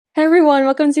everyone,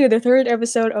 welcome to the third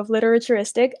episode of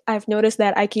Literaturistic. I've noticed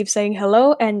that I keep saying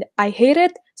hello and I hate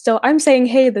it, so I'm saying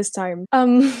hey this time.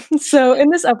 So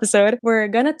in this episode, we're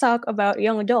gonna talk about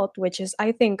young adult, which is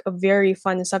I think a very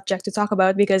fun subject to talk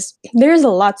about because there's a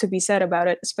lot to be said about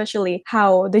it, especially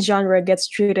how the genre gets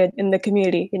treated in the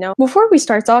community. Before we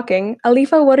start talking,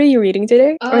 Alifa, what are you reading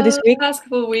today or this The week? past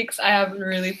couple of weeks, I haven't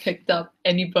really picked up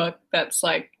any book that's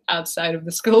like outside of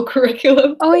the school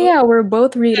curriculum. Oh So yeah, we're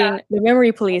both yeah, reading The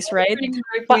Memory Police, I'm right? reading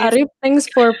Memory Pak Police. Arif, thanks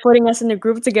for putting us in a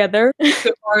group together.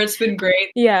 So far, it's been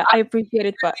great. Yeah, I I appreciate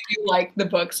it, but really do like the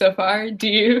book so far. Do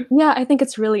you? yeah, I think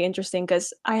it's really interesting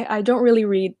because I don't really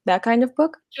read that kind of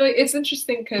book. Joy, it's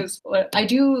interesting because I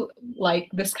do like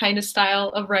this kind of style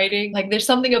of writing. Like, there's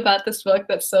something about this book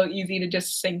that's so easy to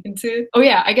just sink into. Oh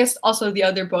yeah, I guess also the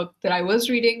other book that I was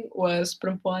reading was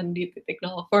Perempuan di Titik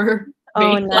Nol for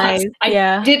Oh, main class. nice. I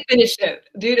Yeah. did finish it.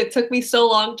 Dude, it took me so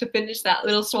long to finish that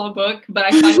little small book, but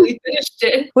I finally finished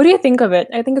it. What do you think of it?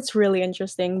 I think it's really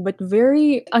interesting, but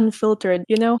very unfiltered.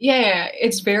 Yeah,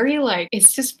 it's very like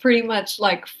it's just pretty much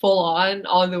like full on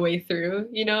all the way through,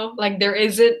 you know? Like there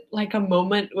isn't like a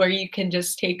moment where you can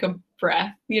just take a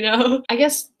breath, you know? I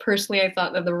guess personally I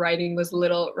thought that the writing was a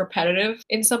little repetitive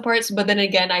in some parts, but then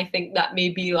again I think that may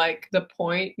be like the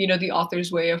point, the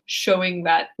author's way of showing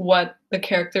that what the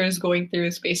character is going through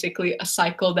is basically a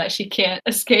cycle that she can't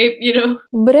escape.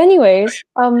 But anyways,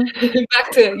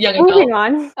 Back to young moving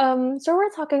adult. on. So we're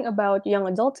talking about young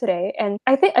adult today, and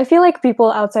I feel like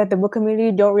people outside the book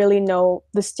community don't really know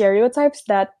the stereotypes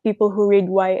that people who read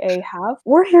YA have.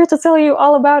 We're here to tell you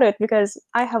all about it because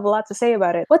I have a lot to say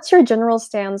about it. What's your general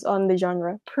stance on the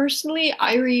genre? Personally,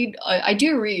 I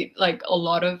do read like a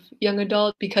lot of young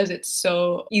adult because it's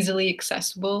so easily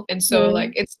accessible and so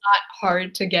like Mm. it's not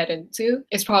hard to get into.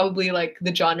 It's probably like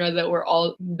the genre that we're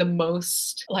all the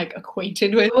most like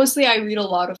acquainted with. Mostly I read a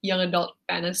lot of young adult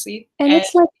fantasy And and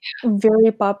it's like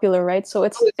very popular, right? So oh,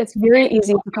 it's it's very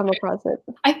easy to come across it.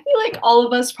 I feel like all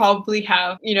of us probably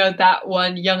have, that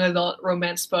one young adult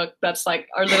romance book that's like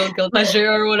our little guilty pleasure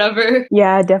or whatever.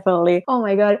 Yeah, definitely. Oh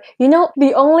my god.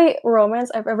 The only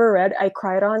romance I've ever read, I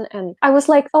cried on, and I was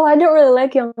like, oh, I don't really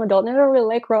like young adult, and I don't really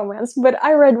like romance. But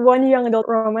I read one young adult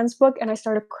romance book and I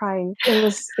started crying. It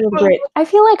was Well, great. I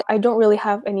feel like I don't really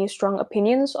have any strong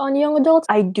opinions on young adults.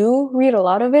 I do read a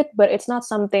lot of it, but it's not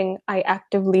something I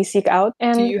actively seek out. do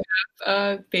And you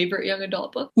have a favorite young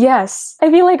adult book? yes, I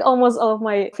feel like almost all of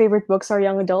my favorite books are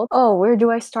young adult. Oh, where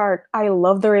do I start? I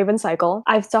love The Raven Cycle.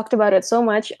 I've talked about it so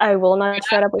much, I will not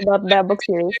shut up about that book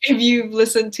series. If you've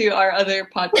listened to our other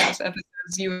podcast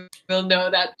episodes, you will know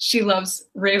that she loves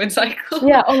Raven Cycle.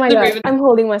 Yeah, oh my The god. Raven I'm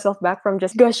holding myself back from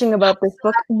just gushing about this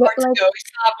book. But more to go. We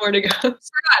still have more to go.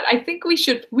 Forgot. I think we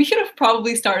should have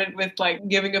probably started with like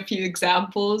giving a few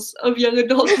examples of young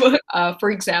adult books.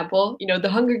 For example, the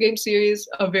Hunger Games series,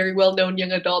 a very well-known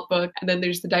young adult book, and then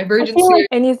there's the I Divergent feel like series.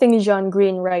 anything John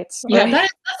Green writes, Yeah, right?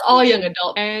 that's all young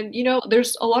adult. And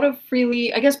there's a lot of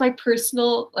freely I guess my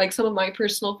personal like some of my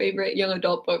personal favorite young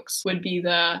adult books would be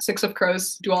the Six of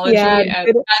Crows Yeah, duology and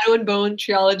good. Shadow and Bone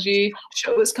trilogy.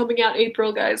 Show is coming out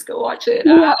April, guys. Go watch it.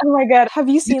 Yeah, oh my god. Have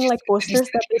you Did seen you like did you see posters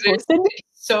that the they teasers? posted?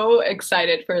 So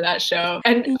excited for that show.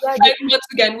 Yeah, And once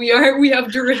again, we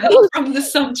have derailed from the yeah.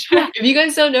 subject. If you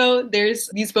guys don't know, there's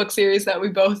these book series that we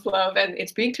both love, and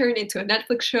it's being turned into a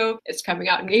Netflix show. It's coming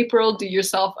out in April. Do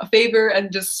yourself a favor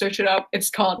and just search it up.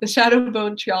 It's called the Shadow and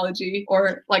Bone trilogy,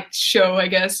 or like show, I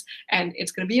guess, and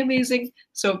it's gonna be amazing.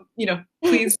 So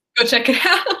please go check it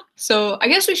out. So I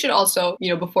guess we should also,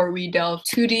 before we delve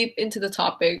too deep into the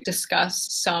topic, discuss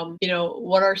some,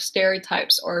 what are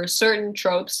stereotypes or certain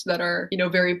tropes that are,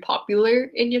 very popular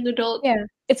in young adult. Yeah.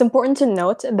 It's important to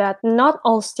note that not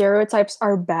all stereotypes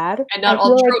are bad. And not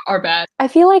all tropes are bad. I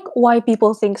feel like why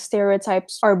people think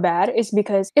stereotypes are bad is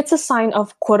because it's a sign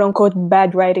of quote unquote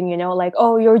bad writing, like,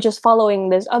 oh, you're just following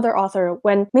this other author,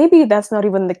 when maybe that's not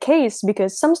even the case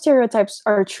because some stereotypes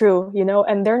are true,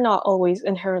 and they're not always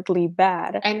inherently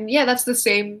bad. And yeah, that's the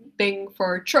same thing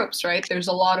for tropes, right? There's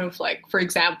a lot of like, for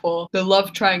example, the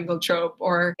love triangle trope,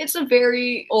 or it's a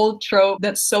very old trope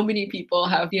that so many people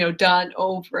have, done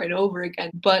over and over again.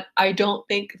 But I don't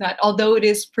think that, although it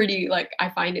is pretty, like, I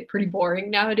find it pretty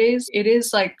boring nowadays, it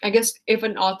is like, I guess if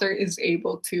an author is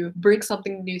able to bring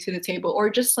something new to the table or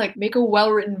just like make a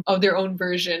well written of their own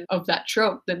version of that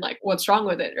trope, then like, what's wrong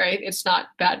with it, right? It's not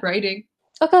bad writing.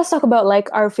 Okay, let's talk about like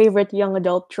our favorite young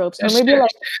adult tropes, or maybe Sure.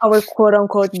 like our quote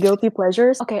unquote guilty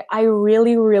pleasures. Okay, I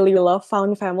really, really love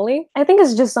found family. I think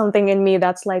it's just something in me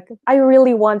that's like, I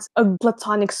really want a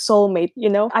platonic soulmate, you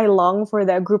know? I long for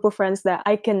that group of friends that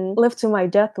I can live to my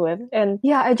death with. And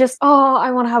yeah,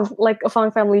 I want to have like a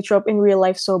found family trope in real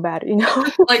life so bad, you know?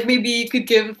 Like maybe you could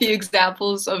give a few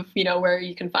examples of, where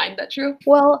you can find that trope.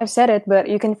 Well, I've said it, but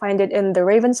you can find it in the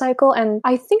Raven Cycle, and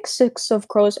I think Six of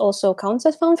Crows also counts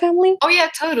as found family. Oh yeah,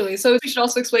 totally. So we should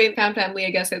also explain fan family.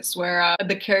 I guess it's where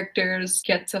the characters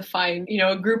get to find,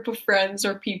 a group of friends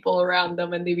or people around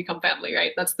them, and they become family,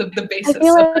 right? That's the I basis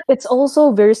feel of like it's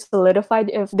also very solidified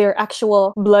if their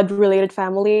actual blood related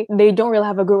family, they don't really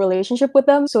have a good relationship with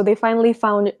them. So they finally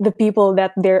found the people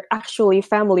that they're actually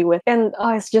family with. And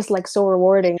it's just like so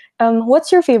rewarding.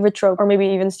 What's your favorite trope or maybe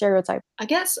even stereotype? I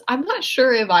guess I'm not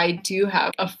sure if I do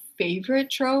have a favorite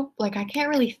trope. Like, I can't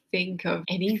really think of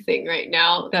anything right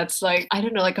now that's like, I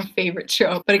don't know, like a favorite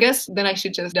trope. But I guess then I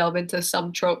should just delve into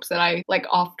some tropes that I like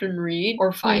often read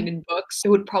or find in books. It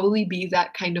would probably be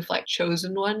that kind of like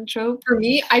chosen one trope. For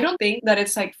me, I don't think that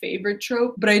it's like favorite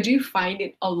trope, but I do find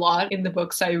it a lot in the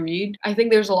books I read. I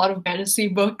think there's a lot of fantasy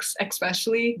books,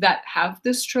 especially, that have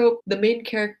this trope. The main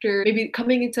character maybe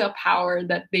coming into a power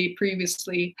that they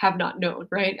previously have not known,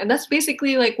 right? And that's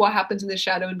basically like what happens in the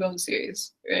Shadow and Bone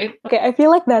series, right? Okay, I feel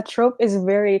like that trope is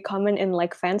very common in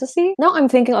like fantasy. Now I'm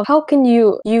thinking of how can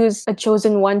you use a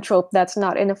chosen one trope that's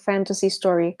not in a fantasy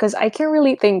story? Because I can't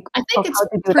really think I of think how it's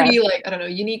to do that. pretty like, I don't know,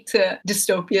 unique to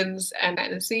dystopians and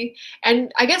fantasy.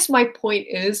 And I guess my point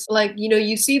is like,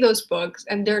 you see those books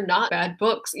and they're not bad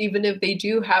books, even if they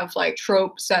do have like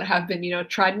tropes that have been,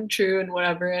 tried and true and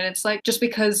whatever. And it's like, just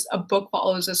because a book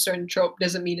follows a certain trope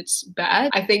doesn't mean it's bad.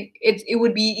 I think it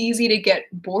would be easy to get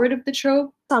bored of the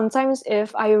trope. Sometimes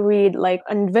if I read like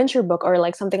an adventure book or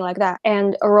like something like that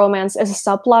and a romance is a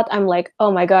subplot, I'm like, oh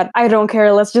my god, I don't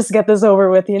care, let's just get this over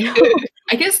with, you know?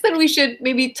 I guess then we should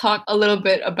maybe talk a little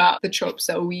bit about the tropes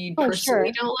that we Oh,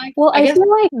 personally sure. don't like. Well, I I guess feel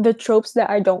like the tropes that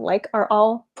I don't like are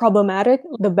all problematic.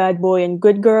 The bad boy and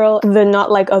good girl, the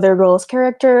not like other girls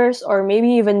characters, or maybe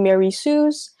even Mary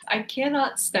Sue's. I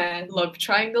cannot stand love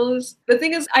triangles. The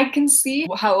thing is, I can see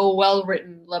how a well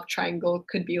written love triangle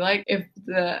could be like if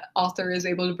the author is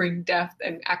able to bring depth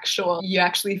and you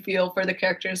actually feel for the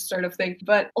characters sort of thing.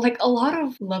 But like a lot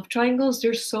of love triangles,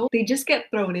 they just get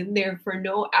thrown in there for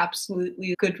no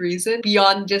absolutely good reason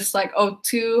beyond just like, oh,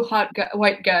 two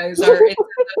white guys are into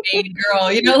the main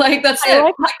girl, like that's I it.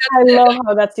 like, Like, I that's it. love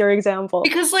how that's your example.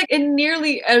 Because like in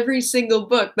nearly every single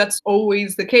book, that's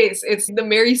always the case. It's the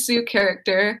Mary Sue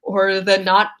character or the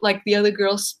not like the other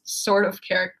girl's sort of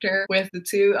character with the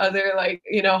two other like,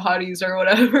 hotties or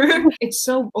whatever. It's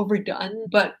so overdone,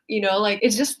 but like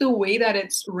it's just the way that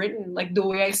it's written, like the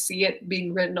way I see it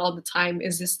being written all the time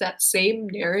is just that same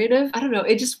narrative. I don't know,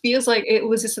 it just feels like it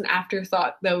was just an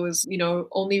afterthought that was,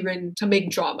 only written to make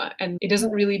drama and it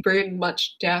doesn't really bring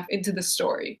much depth into the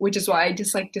story, which is why I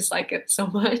just like dislike it so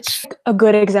much. A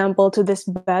good example to this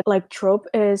bad like trope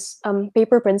is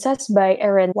Paper Princess by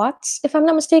Erin Watts, if I'm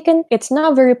not mistaken. It's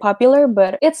not very popular,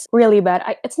 but it's really bad.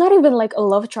 It's not even like a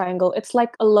love triangle. It's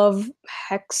like a love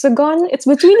hexagon. It's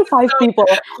between five people.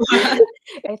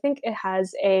 I think it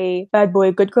has a bad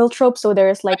boy, good girl trope. So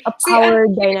there's like a See, power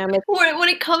and dynamic. when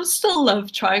it comes to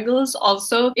love triangles,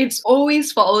 also, it's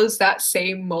always follows that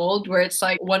same mold where it's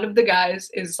like one of the guys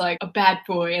is like a bad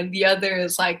boy and the other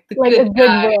is like the Like a good good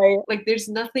guy. boy. Like, there's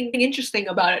nothing interesting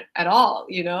about it at all,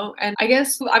 And I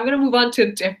guess I'm gonna move on to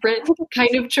a different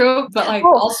kind of trope, but like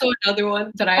Oh, also another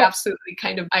one that I absolutely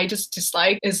I just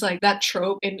dislike is like that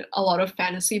trope in a lot of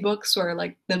fantasy books where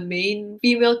like the main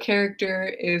female character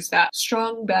is that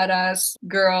strong badass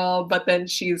girl, but then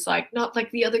she's like not like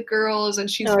the other girls and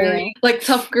she's very like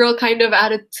tough girl kind of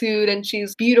attitude and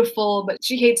she's beautiful, but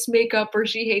she hates makeup or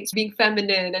she hates being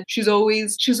feminine and she's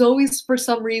always for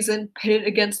some reason pitted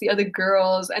against the other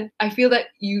girls. And I feel that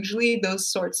usually those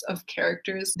sorts of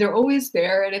characters, they're always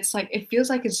there and it's like it feels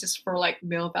like it's just for like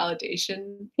male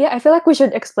validation. yeah, I feel like we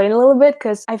should explain a little bit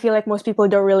because I feel like most people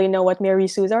don't really know what Mary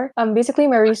Sues are. Basically,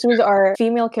 Mary Sues are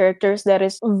female characters that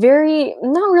is very,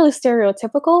 not really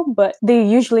stereotypical, but they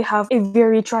usually have a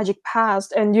very tragic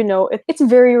past. And, it's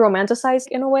very romanticized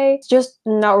in a way. It's just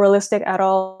not realistic at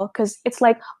all because it's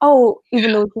like, oh,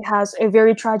 even though she has a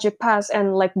very tragic past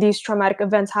and like these traumatic traumatic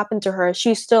events happen to her,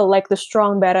 she's still like the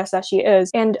strong badass that she is.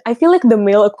 And I feel like the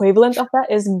male equivalent of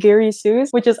that is Gary Seuss,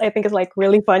 which is I think is like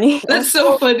really funny. That's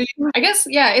so funny. I guess,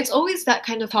 yeah, it's always that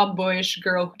kind of tomboyish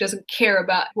girl who doesn't care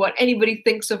about what anybody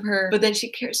thinks of her, but then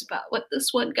she cares about what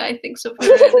this one guy thinks of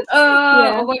her. And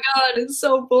oh my god, it's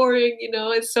so boring, you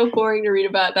know, it's so boring to read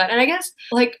about that. And I guess,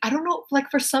 like, I don't know, like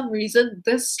for some reason,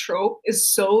 this trope is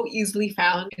so easily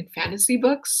found in fantasy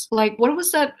books. Like, what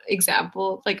was that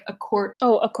example? Like A Court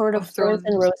A Court of Thorns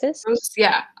and Roses?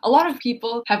 Yeah, a lot of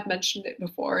people have mentioned it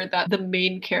before that the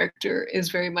main character is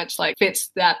very much like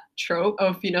fits that trope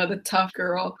of, you know, the tough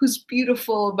girl who's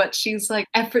beautiful, but she's like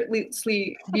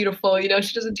effortlessly beautiful. You know,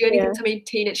 she doesn't do anything to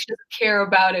maintain it. She doesn't care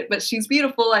about it, but she's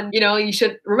beautiful. And, you know, you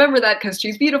should remember that because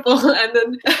she's beautiful. And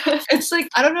then it's like,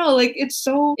 I don't know, like it's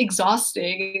so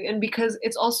exhausting. And because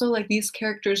it's also like these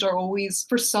characters are always,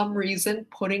 for some reason,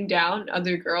 putting down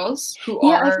other girls who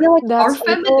I feel like are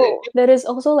feminine. that is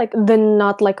also like the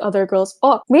not like other girls.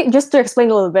 Oh, wait, just to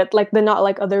explain a little bit, like the not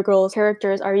like other girls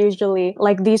characters are usually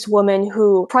like these women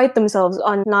who pride themselves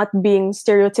on not being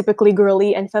stereotypically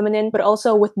girly and feminine, but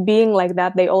also with being like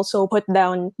that, they also put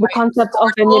down the concept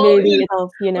of femininity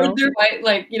itself, you know? Or they're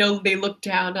like, you know, they look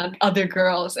down on other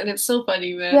girls, and it's so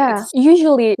funny, man. Yeah,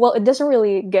 usually, well, it doesn't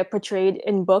really get portrayed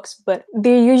in books, but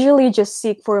they usually just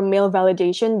seek for male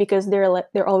validation because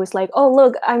they're always like, oh,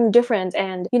 look, I'm different,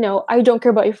 and you know, I don't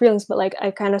care about your feelings, but like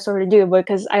I kind of sort of do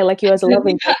because I like you as a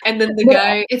loving. And then the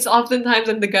guy, it's oftentimes,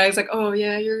 and the guy's like, oh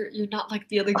yeah, you're not like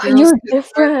the other girls. You're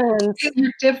different.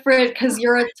 You're different because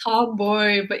you're a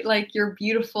tomboy, but like you're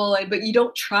beautiful, but you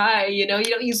don't try, you know, you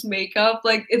don't use makeup.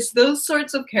 Like it's those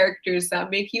sorts of characters that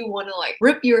make you want to like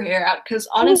rip your hair out because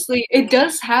honestly, it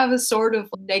does have a sort of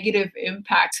negative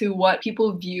impact to what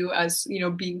people view as, you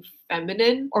know, being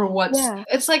feminine or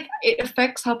it's like it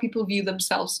affects how people view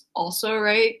themselves also,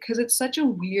 right? Because it's such a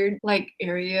weird like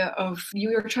area of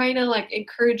you're trying to like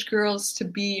encourage girls to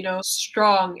be, you know,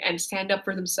 strong and stand up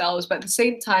for themselves, but at the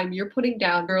same time you're putting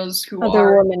down girls who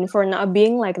other women for not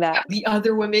being like that. The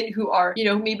other women who are, you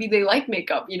know, maybe they like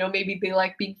makeup, you know, maybe they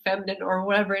like being feminine or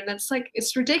whatever, and that's like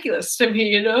it's ridiculous to me,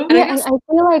 you know? And I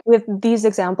feel like with these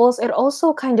examples, it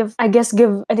also kind of, I guess,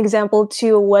 give an example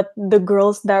to what the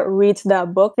girls that read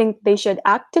that book think they should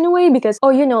act in a way because,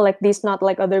 oh, you know, like these not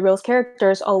like other girls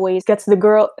characters always gets the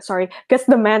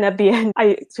man at the end.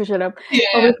 I switched it up. Yeah.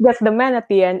 Always gets the man at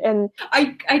the end. And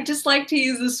I just like to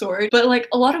use the sword, but like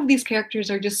a lot of these characters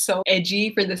are just so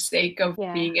edgy for the sake of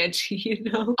being edgy, you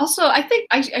know? Also, I think,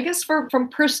 I guess from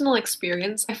personal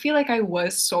experience, I feel like I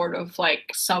was sort of like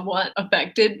somewhat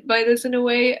affected by this in a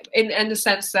way, in the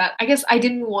sense that I guess I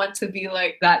didn't want to be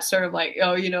like that sort of like,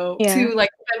 oh, you know, too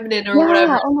like feminine or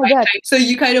whatever. Oh my God. So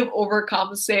you kind of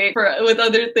overcompensate with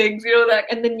other things, you know, that,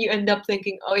 and then you end up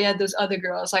thinking, oh yeah, those other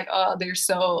girls, like, oh, they're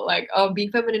so like, oh, being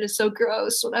feminine is so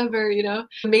gross, whatever, you know.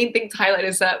 The main thing to highlight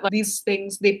is that like, these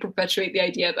things, they perpetuate the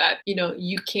idea that, you know,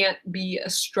 you can't be a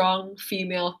strong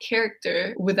female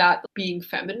character without being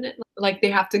feminine. Like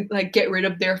they have to like get rid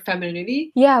of their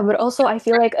femininity. Yeah, but also I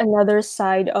feel like another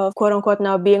side of quote unquote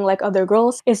now being like other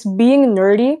girls is being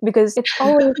nerdy because it's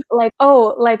always like,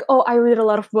 oh, I read a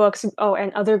lot of books, oh,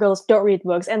 and other girls don't read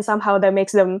books, and somehow that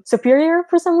makes them superior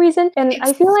for some reason. And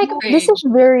I feel like this is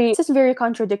very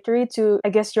contradictory to, I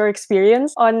guess, your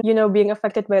experience on, you know, being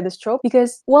affected by this trope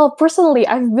because, well, personally,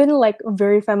 I've been like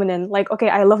very feminine. Like, okay,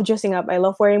 I love dressing up, I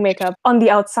love wearing makeup. On the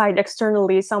outside,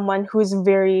 externally, someone who's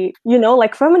very, you know,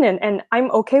 like feminine, and I'm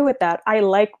okay with that. I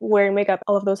like wearing makeup,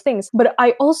 all of those things. But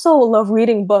I also love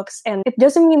reading books, and it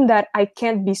doesn't mean that I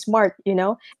can't be smart, you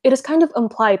know? It is kind of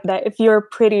implied that if you're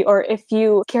pretty or if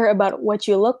you care about what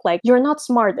you look like, you're not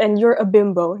smart and you're a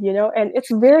bimbo, you know? And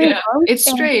it's very it's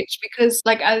strange because,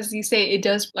 like, as you say, it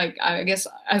does, like, I guess,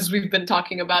 as we've been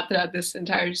talking about throughout this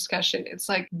entire discussion, it's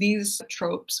like these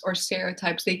tropes or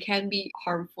stereotypes, they can be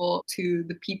harmful to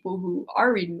the people who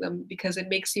are reading them because it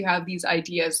makes you have these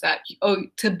ideas that, oh,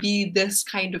 to be this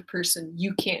kind of person,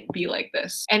 you can't be like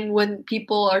this. And when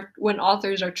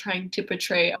authors are trying to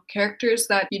portray characters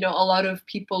that, you know, a lot of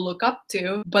people look up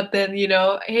to, but then, you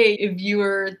know, hey, if you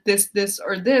are this,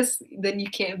 or this, then you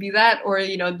can't be that, or,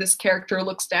 you know, this character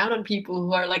looks down on people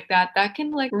who are like that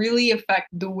can like really affect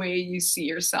the way you see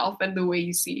yourself and the way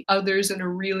you see others in a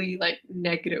really like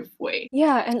negative way.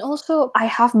 Yeah, and also I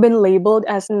have been labeled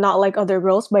as not like other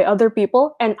girls by other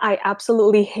people, and I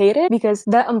absolutely hate it because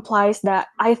that implies that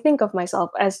I think of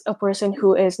myself as a person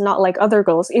who is not like other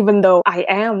girls, even though I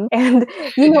am. And,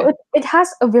 you know, it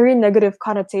has a very negative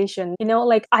connotation, you know,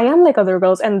 like I am like other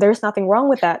girls and there's nothing wrong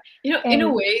with that. You know, in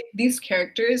a way, these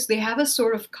characters, they have a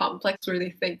sort of complex where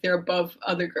they think they're above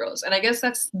other girls. And I guess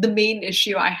that's the main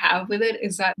issue I have with it,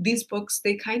 is that these books,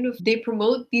 they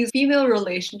promote these female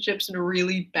relationships in a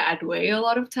really bad way a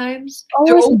lot of times.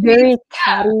 They're Always always, very yeah,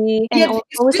 catty and yeah,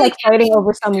 it's always really like fighting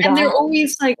over some and guy. they're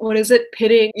always like, what is it,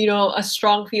 pitting, a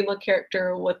strong female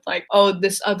character with like, oh,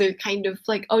 this other kind of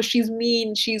like, oh, she's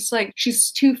mean, she's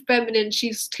too feminine,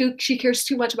 she cares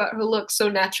too much about her looks, so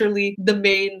naturally the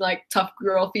main like tough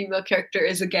girl female character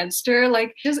is against her.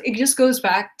 Like, it just goes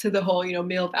back to the whole,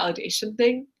 male validation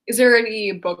thing. Is there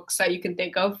any books that you can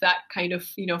think of that kind of,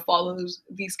 follows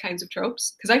these kinds of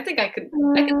tropes? Because I can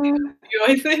think of a few,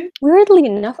 I think. Weirdly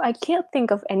enough, I can't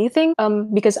think of anything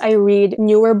because I read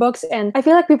newer books and I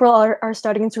feel like people are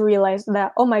starting to realize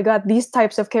that, oh my god, these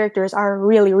types of characters are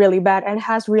really, really bad and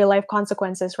has real life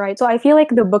consequences, right? So I feel like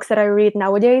the books that I read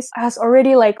nowadays has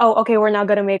already like, oh, okay, we're not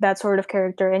gonna make that sort of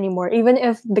character anymore. Even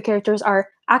if the characters are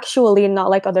actually not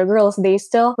like other girls, they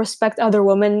still respect other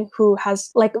women who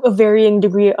has like a varying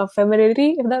degree of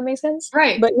femininity, if that makes sense.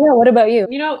 Right. But yeah, what about you?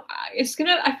 I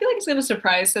feel like it's gonna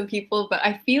surprise some people, but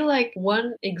I feel like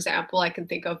one example I can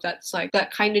think of that's like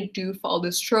that kind of do follow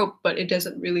this trope, but it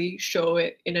doesn't really show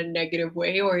it in a negative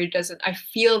way, or I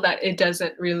feel that it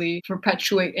doesn't really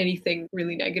perpetuate anything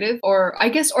really negative, or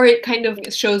it kind of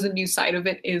shows a new side of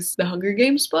it, is the Hunger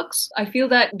Games books. I feel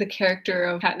that the character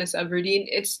of Katniss Everdeen,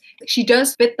 she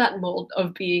does fit that mold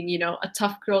of being, a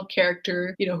tough girl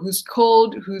character, who's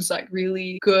cold, who's like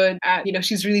really good at,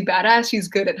 she's really badass, she's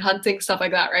good at hunting, stuff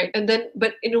like that, right? And then,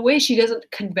 but in a way, she doesn't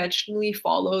conventionally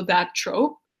follow that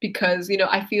trope. Because,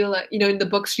 I feel like, in the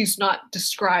books, she's not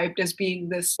described as being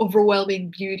this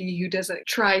overwhelming beauty who doesn't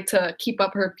try to keep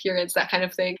up her appearance, that kind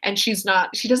of thing. And she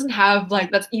doesn't have like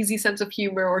that easy sense of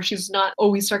humor, or she's not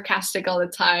always sarcastic all the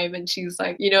time. And she's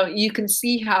like, you can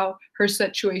see how her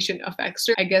situation affects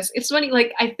her. I guess it's funny,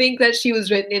 like, I think that she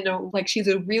was written she's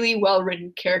a really well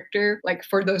written character, like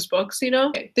for those books,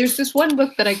 There's this one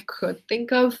book that I could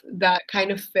think of that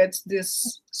kind of fits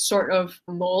this sort of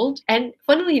mold. And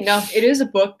funnily enough, it is a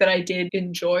book that I did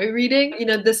enjoy reading.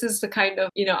 This is the kind of,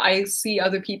 I see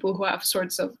other people who have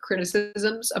sorts of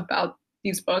criticisms about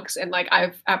these books, and like I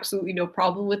have absolutely no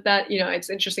problem with that.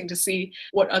 It's interesting to see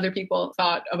what other people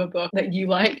thought of a book that you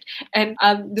liked. And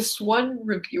this one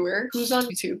reviewer who's on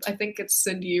YouTube, I think it's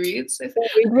Cindy Reads.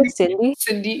 Read with Cindy?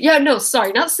 Cindy, yeah, no,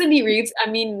 sorry, not Cindy Reads. I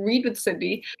mean Read with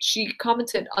Cindy. She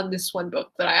commented on this one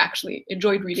book that I actually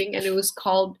enjoyed reading, and it was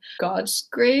called God's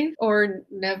Grave or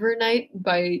Nevernight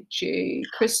by J.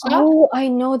 Kristoff. Oh, I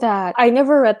know that. I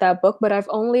never read that book, but I've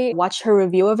only watched her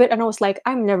review of it, and I was like,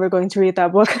 I'm never going to read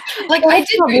that book. Like, I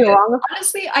did read it.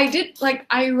 Honestly, I did. Like,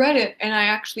 I read it, and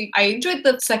I enjoyed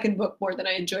the second book more than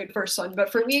I enjoyed the first one. But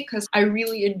for me, because I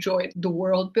really enjoyed the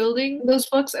world building in those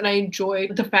books, and I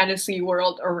enjoyed the fantasy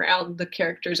world around the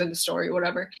characters and the story,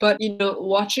 whatever. But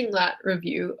watching that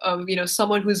review of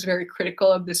someone who's very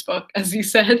critical of this book, as you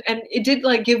said, and it did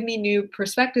like give me new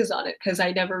perspectives on it, because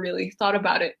I never really thought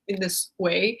about it in this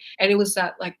way. And it was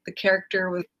that like the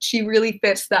character she really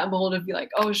fits that mold of be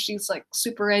like, oh, she's like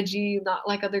super edgy, not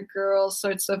like other girls,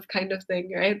 sorts of kind of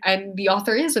thing, right? And the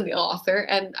author is a male author,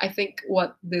 and I think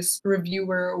what this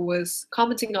reviewer was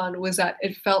commenting on was that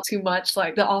it felt too much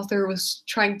like the author was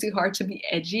trying too hard to be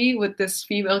edgy with this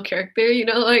female character,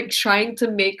 like trying to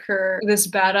make her this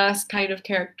badass kind of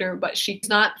character, but she's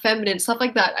not feminine, stuff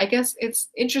like that. I guess it's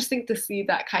interesting to see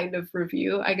that kind of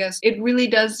review. I guess it really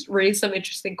does raise some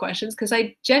interesting questions, because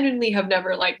I genuinely have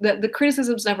never like the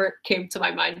criticisms never came to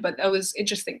my mind, but that was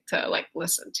interesting to like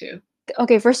listen to.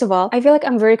 Okay, first of all, I feel like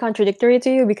I'm very contradictory to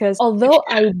you because although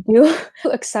I do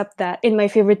accept that in my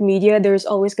favorite media, there's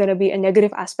always going to be a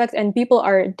negative aspect and people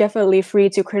are definitely free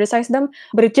to criticize them,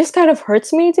 but it just kind of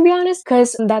hurts me, to be honest,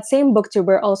 because that same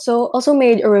booktuber also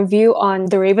made a review on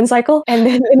The Raven Cycle, and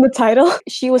then in the title,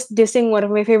 she was dissing one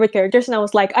of my favorite characters, and I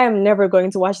was like, I am never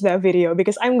going to watch that video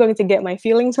because I'm going to get my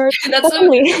feelings hurt. That's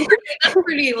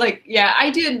pretty like, yeah, I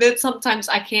do admit sometimes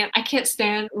I can't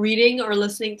stand reading or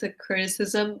listening to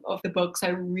criticism of the books I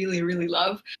really, really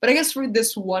love. But I guess for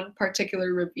this one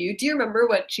particular review, do you remember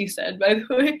what she said, by the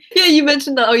way? Yeah, you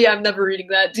mentioned that. Oh yeah, I'm never reading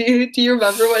that. Do you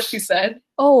remember what she said?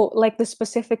 Oh, like the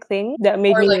specific thing that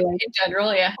made or me like like, in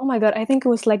general, yeah. oh my god, I think it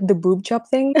was like the boob job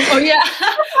thing. Oh yeah.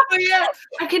 Oh yeah.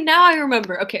 Okay, now I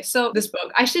remember. Okay, so this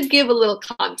book, I should give a little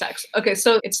context. Okay,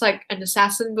 so it's like an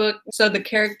assassin book. So the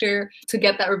character, to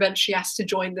get that revenge, she has to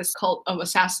join this cult of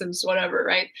assassins, whatever,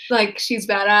 right? Like she's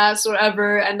badass,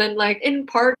 whatever. And then like in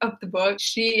part of the book,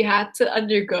 she had to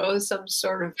undergo some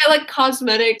sort of like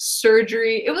cosmetic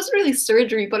surgery. It wasn't really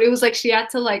surgery, but it was like she had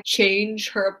to like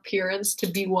change her appearance to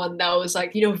be one that was like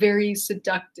like, very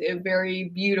seductive, very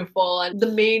beautiful. And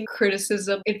the main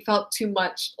criticism, it felt too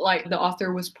much like the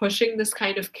author was pushing this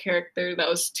kind of character that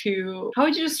was too, how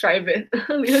would you describe it?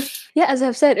 Yeah, as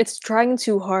I've said, it's trying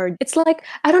too hard. It's like,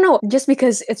 I don't know, just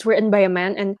because it's written by a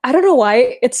man, and I don't know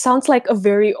why, it sounds like a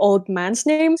very old man's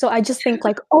name. So I just think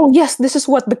like, oh yes, this is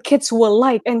what the kids will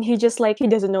like. And he just like, he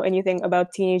doesn't know anything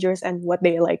about teenagers and what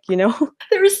they like, you know?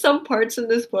 There were some parts in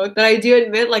this book that I do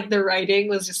admit, like the writing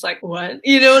was just like, what?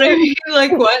 You know what I mean?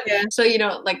 Like, what? Yeah. So,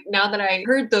 like now that I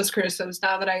heard those criticisms,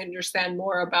 now that I understand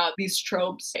more about these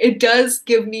tropes, it does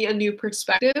give me a new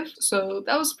perspective. So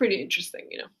that was pretty interesting.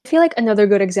 I feel like another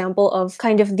good example of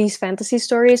kind of these fantasy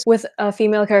stories with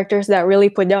female characters that really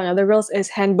put down other girls is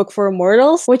Handbook for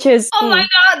Immortals, which is Oh my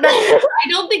god, I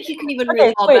don't think you can even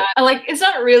read all that. Like, it's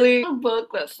not really a book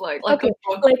that's like Okay,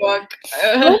 a book like,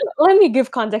 book. let me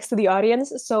give context to the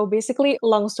audience. So basically,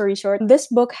 long story short, this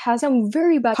book has some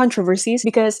very bad controversies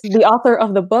because the author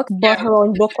of the book bought her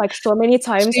own book like so many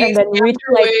times She and then scammed reached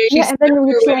her like way, she and then scammed her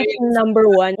reached like way. number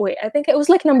one. Wait, I think it was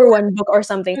like number one book or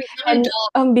something. And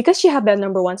because she had that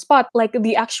number one spot, like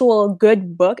the actual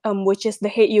good book, which is The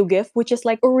Hate You Give, which is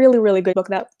like a really, really good book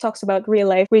that talks about real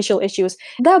life racial issues.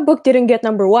 That book didn't get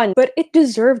number one, but it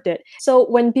deserved it. So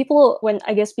when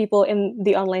I guess people in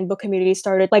the online book community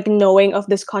started like knowing of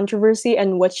this controversy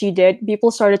and what she did,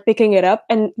 people started picking it up,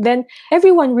 and then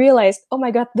everyone realized, oh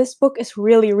my god, this book is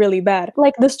really, really bad.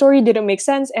 Like the story didn't make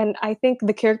sense, and I think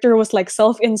the character was like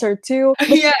self-insert too.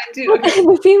 Yeah, dude. Okay.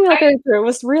 The female character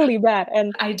was really bad,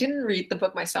 and I didn't read the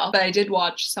book myself, but I did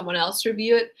watch someone else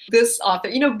review it. This author,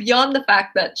 beyond the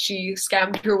fact that she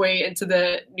scammed her way into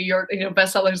the New York,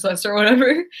 bestsellers list or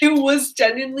whatever, it was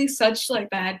genuinely such like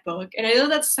bad book. And I know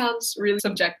that sounds really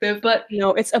subjective, but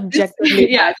no, it's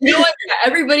objectively yeah, bad. you know what?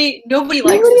 Yeah, nobody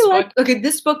likes this book. Okay,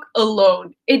 this book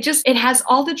alone, it has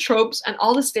all the tropes and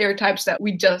all the stereotypes that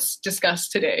we just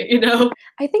discussed today.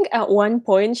 I think at one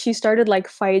point she started like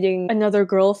fighting another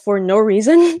girl for no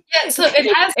reason. Yeah, so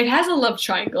it has a love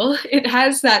triangle. It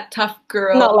has that tough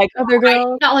girl. Not like other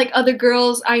girls. Not like other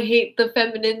girls. I hate the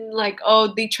feminine, like,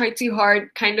 oh, they try too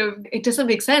hard, kind of. It doesn't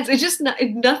make sense. It's just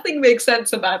nothing makes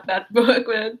sense about that book,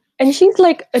 man. And she's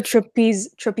like a trapeze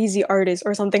artist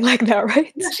or something like that,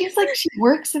 right? Yeah, she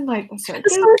works in like a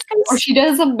circus, or she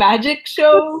does a magic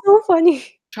show. It's so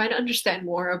funny. Trying to understand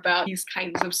more about these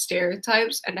kinds of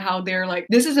stereotypes and how they're like,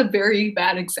 this is a very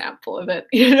bad example of it.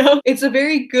 It's a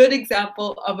very good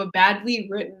example of a badly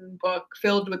written book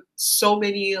filled with so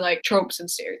many like tropes and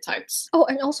stereotypes. Oh,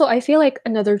 and also I feel like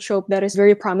another trope that is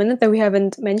very prominent that we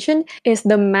haven't mentioned is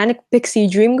the manic pixie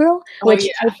dream girl, which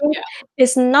I think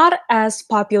is not as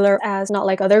popular as Not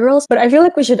Like Other Girls, but I feel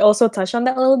like we should also touch on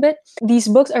that a little bit. These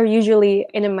books are usually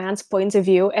in a man's point of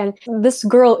view, and this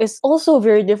girl is also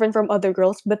very different from other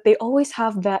girls, but they always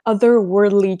have that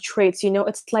otherworldly traits,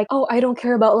 It's like, oh, I don't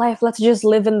care about life, let's just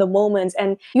live in the moment.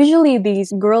 And usually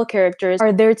these girl characters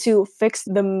are there to fix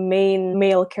the main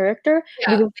male character.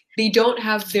 Yeah, they don't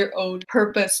have their own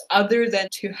purpose other than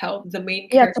to help the main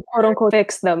character. Yeah, to quote unquote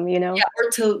fix them, Yeah, or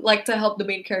to help the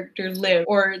main character live,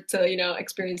 or to,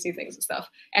 experience new things and stuff.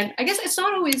 And I guess it's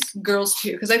not always girls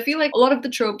too, because I feel like a lot of the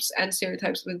tropes and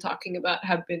stereotypes we've been talking about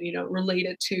have been,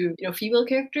 related to, female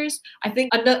characters. I think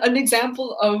an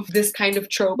example of this kind of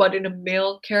trope, but in a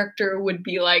male character, would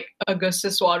be like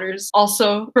Augustus Waters,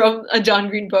 also from a John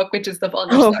Green book, which is The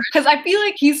Fallen Star. Because I feel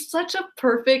like he's such a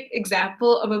perfect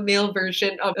example of a male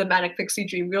version of the Manic Pixie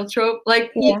Dream Girl trope.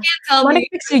 Like, you can't tell me.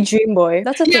 Manic Pixie Dream Boy.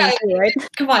 That's a thing too, right?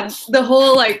 Come on. The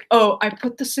whole like, oh, I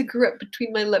put the cigarette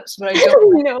between my lips, but I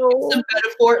don't know. It's a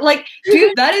metaphor. Like,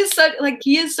 dude, that is such like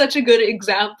he is such a good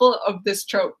example of this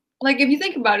trope. Like, if you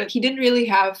think about it, he didn't really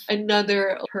have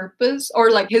another purpose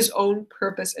or like his own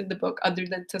purpose in the book other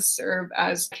than to serve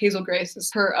as Hazel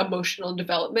Grace's her emotional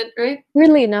development, right?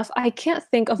 Weirdly enough, I can't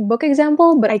think of a book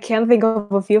example, but I can think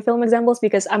of a few film examples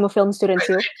because I'm a film student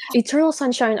too. Eternal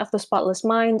Sunshine of the Spotless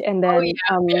Mind, and then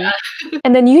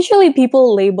and then usually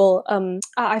people label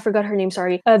I forgot her name,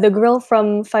 sorry. The girl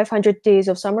from 500 Days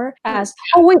of Summer as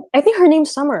oh wait, I think her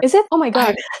name's Summer. Is it? Oh my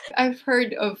god. I've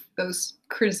heard of those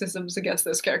criticisms against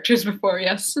those characters before,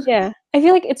 yes. Yeah. I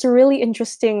feel like it's a really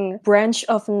interesting branch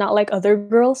of Not Like Other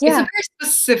Girls. It's a very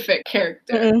specific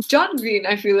character. John Green,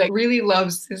 I feel like, really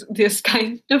loves this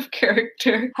kind of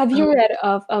character. Have you read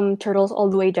of Turtles All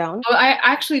the Way Down? Oh, I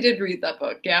actually did read that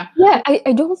book, yeah. Yeah,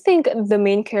 I don't think the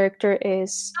main character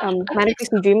is Manic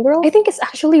Pixie Dream Girl. I think it's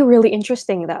actually really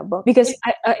interesting, that book, because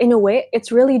in a way,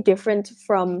 it's really different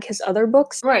from his other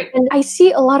books. Right. And I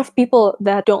see a lot of people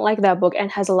that don't like that book and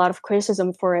has a lot of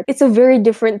criticism for it. It's a very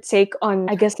different take on,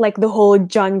 I guess, like the whole whole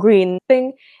John Green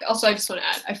thing. Also, I just want to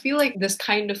add, I feel like this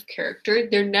kind of character,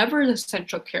 they're never the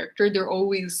central character. They're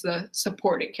always the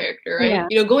supporting character, right?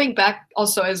 Yeah. Going back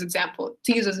also as example,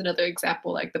 to use as another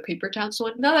example, like the Paper Towns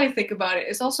one. Now that I think about it,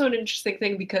 it's also an interesting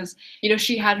thing because,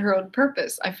 she had her own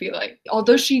purpose, I feel like.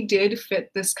 Although she did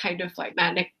fit this kind of like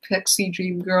manic pixie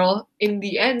dream girl, in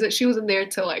the end, that she wasn't there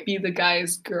to like be the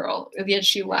guy's girl. In the end,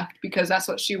 she left because that's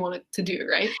what she wanted to do,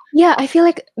 right? Yeah, I feel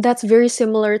like that's very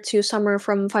similar to Summer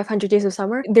from 500 Days of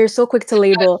Summer. They're so quick to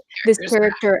label this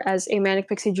character as a manic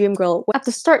pixie dream girl. At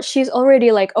the start, she's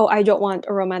already like, oh, I don't want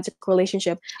a romantic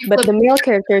relationship. But the male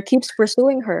character keeps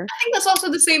pursuing her. I think that's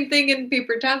also the same thing in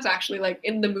Paper Towns, actually. Like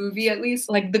in the movie, at least,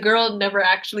 like the girl never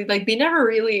actually, like they never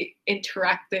really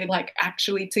interacted like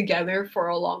actually together for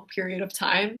a long period of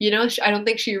time. I don't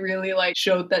think she really like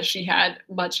showed that she had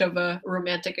much of a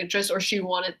romantic interest or she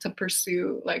wanted to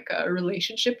pursue like a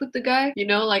relationship with the guy,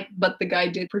 but the guy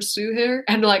did pursue her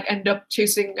and like end up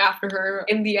chasing after her.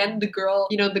 In the end, the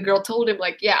girl told him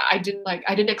like, yeah, I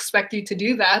didn't expect you to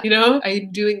do that.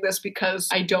 I'm doing this because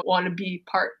I don't want to be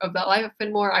part of that life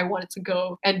anymore. I wanted to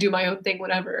go and do my own thing,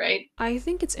 whatever, right? I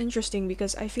think it's interesting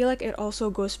because I feel like it also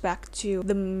goes back to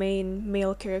the main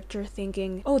male character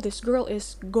thinking, oh, this girl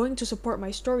is going to support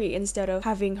my story instead of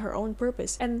having her own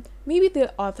purpose. And maybe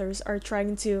the authors are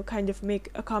trying to kind of make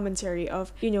a commentary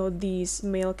of, these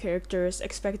male characters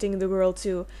expecting the girl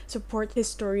to support his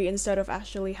story instead of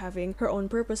actually having her own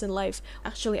purpose in life.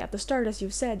 Actually, at the start, as you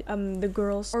said, the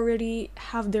girls already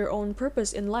have their own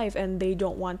purpose in life and they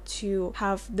don't want to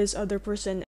have this other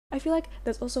person. I feel like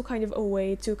that's also kind of a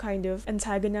way to kind of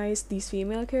antagonize these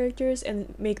female characters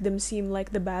and make them seem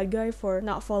like the bad guy for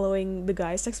not following the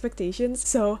guy's expectations.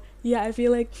 So yeah, I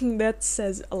feel like that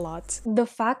says a lot. The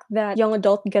fact that young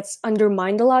adult gets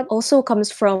undermined a lot also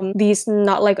comes from these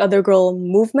not like other girl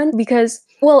movement because,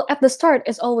 well, at the start,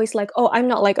 it's always like, oh, I'm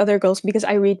not like other girls because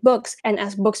I read books. And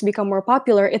as books become more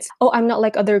popular, it's, oh, I'm not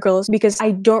like other girls because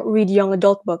I don't read young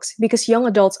adult books because young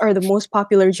adults are the most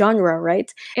popular genre,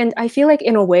 right? And I feel like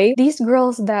in a way, these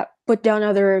girls that put down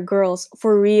other girls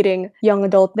for reading young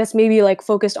adult that's maybe like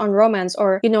focused on romance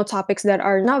or topics that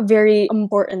are not very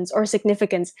important or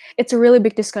significant, it's a really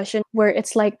big discussion where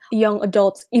it's like young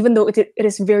adults, even though it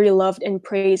is very loved and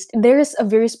praised, there is a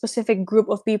very specific group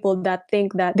of people that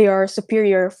think that they are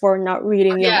superior for not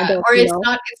reading young adults, or it's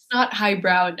not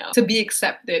highbrow enough to be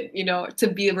accepted, to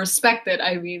be respected.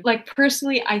 I mean, like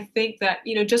personally, I think that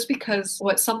just because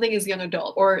what something is young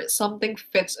adult or something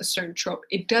fits a certain trope,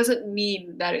 it doesn't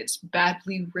mean that it's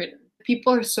badly written.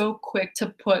 People are so quick to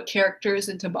put characters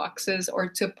into boxes or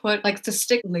to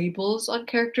stick labels on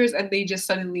characters, and they just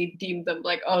suddenly deem them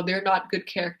like, oh, they're not good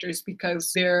characters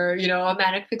because they're, a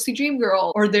manic pixie dream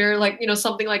girl, or they're like,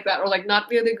 something like that, or like not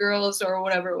the other girls or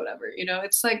whatever.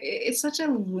 It's like, it's such a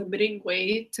limiting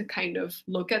way to kind of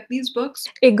look at these books.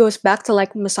 It goes back to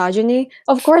like misogyny.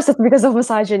 Of course, it's because of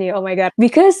misogyny. Oh my god.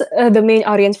 Because the main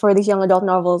audience for these young adult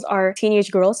novels are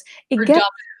teenage girls, it gets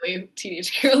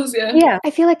teenage girls, yeah, I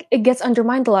feel like it gets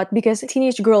undermined a lot because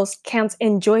teenage girls can't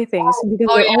enjoy things because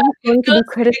they're always going to be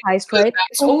criticized, right?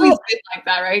 It's always been like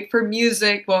that, right? For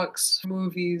music, books,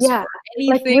 movies, yeah,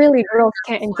 like really girls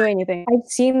can't enjoy anything. I've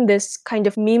seen this kind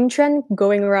of meme trend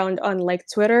going around on like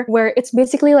Twitter where it's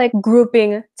basically like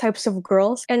grouping types of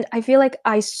girls, and I feel like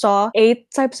I saw 8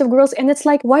 types of girls, and it's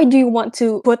like, why do you want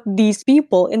to put these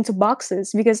people into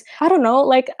boxes? Because I don't know,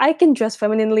 like I can dress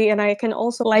femininely and I can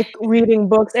also like reading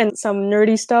books and some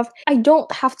nerdy stuff. I don't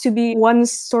have to be one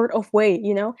sort of way,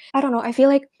 I don't know. I feel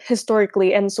like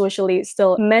historically and socially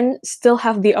still, men still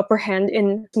have the upper hand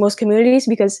in most communities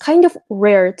because kind of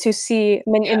rare to see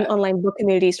men in online book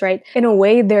communities, right? In a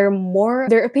way, their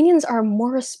opinions are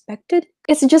more respected.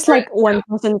 It's just like one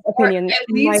person's opinion. Or at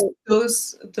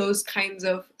least those kinds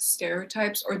of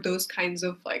stereotypes or those kinds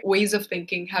of like ways of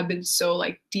thinking have been so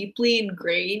like deeply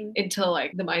ingrained into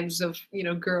like the minds of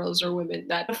girls or women,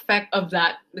 that effect of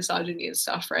that misogyny and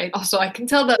stuff, right? Also, I can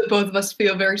tell that both of us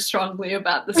feel very strongly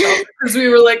about this because we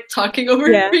were like talking over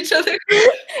each other.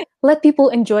 Let people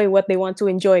enjoy what they want to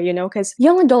enjoy, because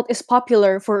young adult is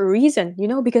popular for a reason,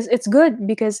 because it's good,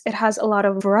 because it has a lot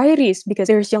of varieties, because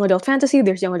there's young adult fantasy,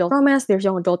 there's young adult romance, there's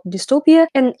young adult dystopia,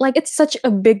 and like it's such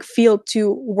a big field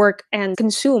to work and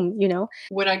consume,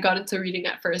 When I got into reading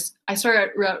at first, I started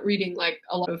reading like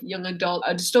a lot of young adult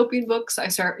dystopian books. I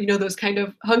started, those kind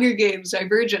of Hunger Games,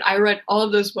 Divergent. I read all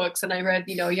of those books, and I read,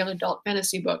 young adult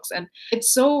fantasy books, and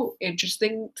it's so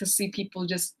interesting to see people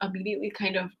just immediately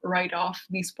kind of write off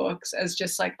these books books as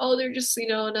just like, oh, they're just,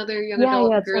 another young Yeah,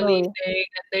 adult yeah, girly totally. thing.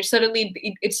 And they're suddenly,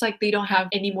 it's like they don't have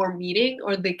any more meaning,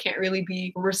 or they can't really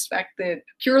be respected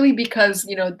purely because,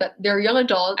 that they're young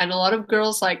adult and a lot of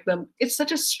girls like them. It's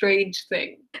such a strange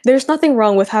thing. There's nothing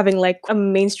wrong with having like a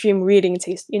mainstream reading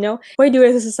taste, you know? Why do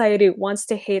as a society wants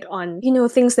to hate on,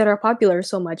 things that are popular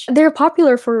so much? They're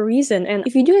popular for a reason, and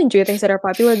if you do enjoy things that are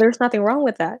popular, there's nothing wrong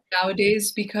with that.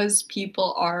 Nowadays, because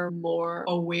people are more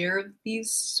aware of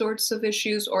these sorts of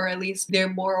issues, or at least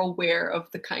they're more aware of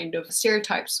the kind of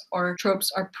stereotypes or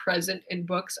tropes are present in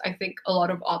books, I think a lot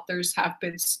of authors have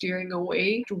been steering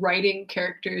away to writing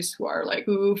characters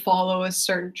who follow a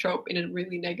certain trope in a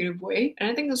really negative way. And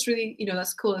I think that's really,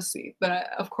 that's cool to see. But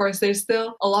of course, there's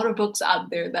still a lot of books out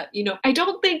there that, I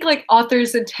don't think like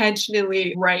authors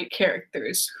intentionally write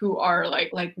characters who are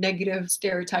like negative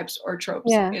stereotypes or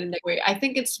tropes Yeah. in a negative way. I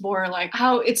think it's more like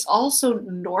how it's also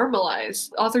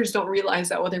normalized. Authors don't realize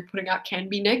that what they're putting out can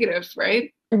be negative,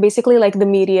 right? Basically, like the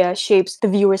media shapes the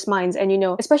viewers' minds, and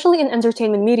especially in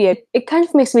entertainment media, it kind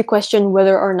of makes me question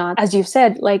whether or not, as you've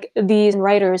said, like these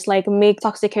writers like make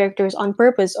toxic characters on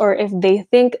purpose, or if they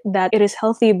think that it is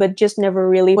healthy but just never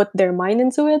really put their mind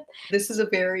into it. This is a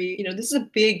this is a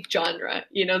big genre.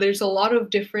 There's a lot of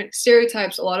different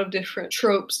stereotypes, a lot of different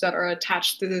tropes that are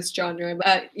attached to this genre.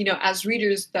 But, as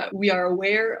readers, that we are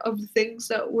aware of the things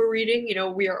that we're reading,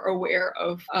 we are aware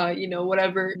of,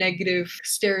 whatever negative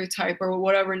stereotype or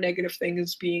whatever negative thing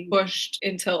is being pushed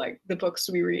into like the books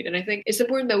we read. And I think it's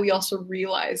important that we also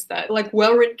realize that like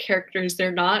well-written characters,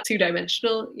 they're not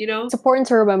two-dimensional. It's important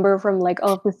to remember from like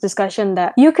all of this discussion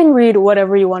that you can read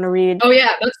whatever you want to read. Oh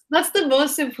yeah, that's the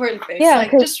most important thing. Yeah,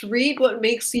 like just read what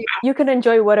makes you happy. You can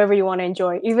enjoy whatever you want to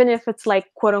enjoy, even if it's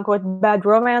like quote unquote bad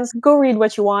romance. Go read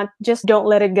what you want, just don't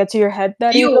let it get to your head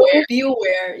that be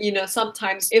aware.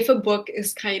 Sometimes if a book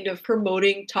is kind of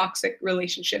promoting toxic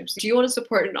relationships, do you want to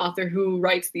support an author who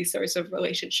writes these sorts of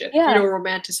relationships,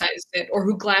 romanticizes it or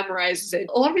who glamorizes it?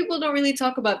 A lot of people don't really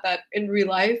talk about that in real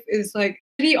life. Is like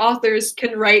shitty authors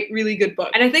can write really good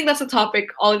books, and I think that's a topic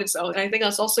all in its own. And I think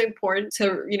that's also important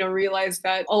to realize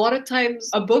that a lot of times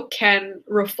a book can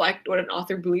reflect what an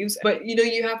author believes, but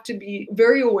you have to be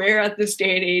very aware at this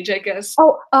day and age, I guess.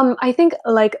 I think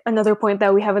like another point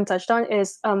that we haven't touched on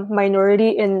is minority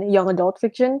in young adult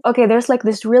fiction. Okay, there's like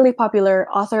this really popular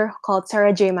author called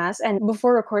Sarah J Maas, and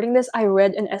before recording this, I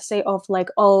read an essay of like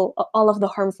all of the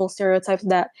harmful stereotypes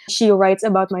that she writes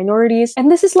about minorities,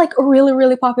 and this is like a really,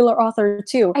 really popular author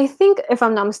too. I think, if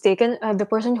I'm not mistaken, the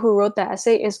person who wrote the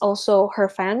essay is also her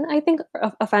fan, I think,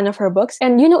 a fan of her books.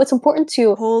 And it's important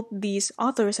to hold these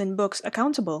authors and books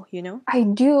accountable, I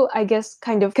do, I guess,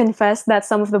 kind of confess that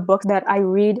some of the books that I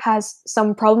read has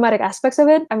some problematic aspects of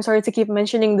it. I'm sorry to keep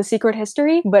mentioning The Secret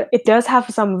History, but it does have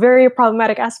some very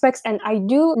problematic aspects, and I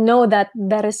do know that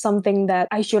that is something that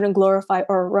I shouldn't glorify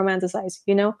or romanticize,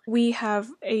 We have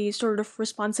a sort of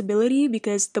responsibility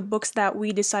because the books that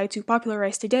we decide to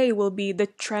popularize today will be the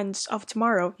trends of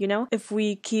tomorrow, If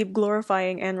we keep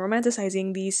glorifying and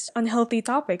romanticizing these unhealthy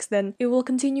topics, then it will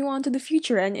continue on to the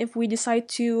future, and if we decide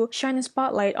to shine a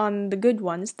spotlight on the good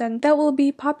ones, then that will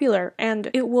be popular, and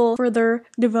it will further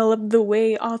develop the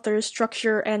way authors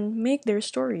structure and make their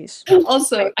stories.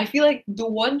 Also, I feel like the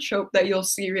one trope that you'll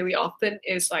see really often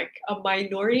is like a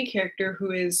minority character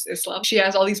who is Islam. She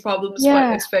has all these problems,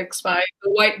 but it's fixed by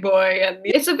the white boy, and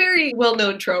it's a very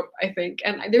well-known trope, I think.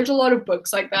 And there's a lot of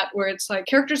books like that where it's like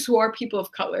characters who are people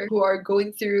of color, who are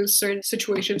going through certain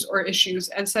situations or issues,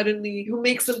 and suddenly who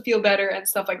makes them feel better and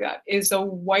stuff like that is a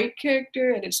white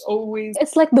character, and it's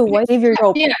like the white savior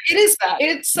trope. Yeah, it is that.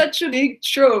 It's such a big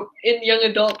trope in young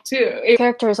adult too.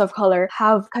 Characters of color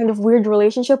have kind of weird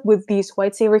relationship with these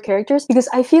white savior characters because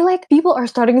I feel like people are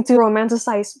starting to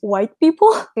romanticize white people.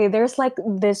 Okay, there's like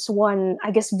this one,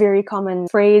 I guess, very common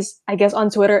phrase, I guess, on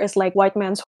Twitter is like white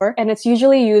man's whore, and it's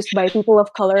usually used by people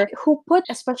of color who put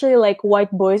especially like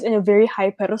white boys in a very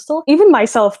high pedestal. Even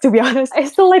myself, to be honest, I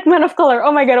still like men of color.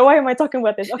 Oh my god, why am I talking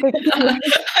about this? Okay,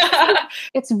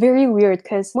 it's very weird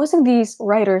because most of these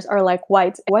writers are like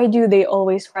white. Why do they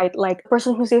always write like the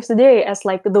person who saves the day as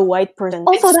like the white person?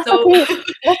 Also, that's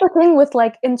the thing with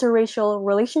like interracial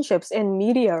relationships in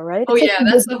media, right? Oh yeah,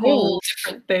 that's a whole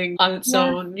different thing on its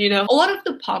own. A lot of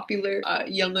the popular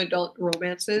young adult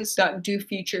romances that do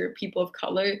feature people of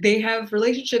color, they have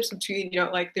relationships between,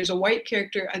 like there's a white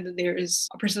character and then there is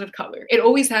a person of color. It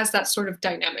always has that sort of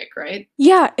dynamic, right?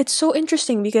 Yeah, it's so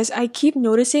interesting because I keep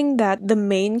noticing that the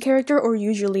main character, or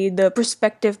usually the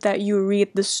perspective that you read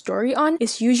the story on,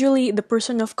 is usually the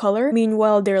person of color.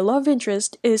 Meanwhile, their love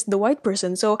interest is the white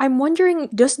person. So I'm wondering,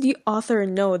 does the author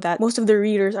know that most of the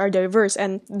readers are diverse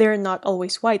and they're not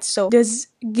always white? So does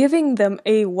giving them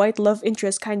a white love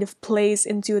interest kind of plays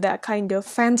into that kind of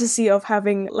fantasy of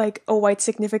having like a white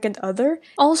significant other.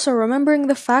 Also, remembering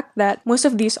the fact that most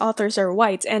of these authors are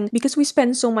white, and because we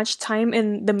spend so much time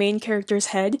in the main character's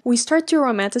head, we start to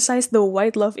romanticize the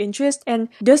white love interest. And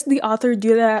does the author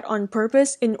do that on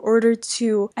purpose in order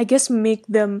to, I guess, make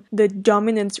them the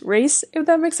dominant race, if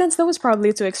that makes sense? That was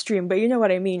probably too extreme, but you know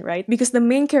what I mean, right? Because the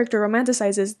main character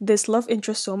romanticizes this love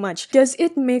interest so much. Does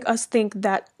it make us think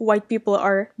that white people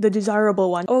are the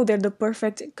desirable one? Oh, they're the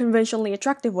perfect, conventionally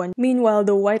attractive one. Meanwhile,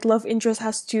 the white love interest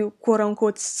has to quote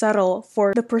unquote settle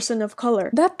for the person of color.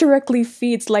 That directly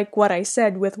feeds like what I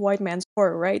said with white man's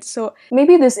horror, right? So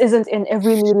maybe this isn't in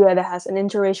every media that has an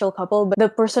interracial couple, but the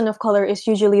person of color is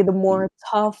usually the more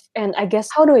tough and, I guess,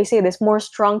 how do I say this, more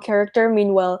strong character.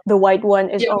 Meanwhile, the white one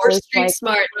is Yeah, more always street like,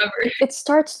 smart, whatever. it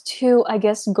starts to, I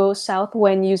guess, go south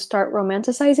when you start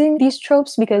romanticizing these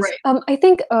tropes because Right. I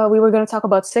think we were going to talk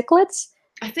about Cichlets.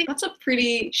 I think that's a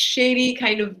pretty shady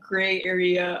kind of gray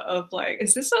area of like,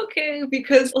 is this okay?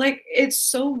 Because like it's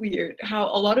so weird how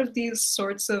a lot of these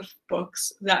sorts of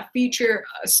books that feature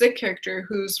a sick character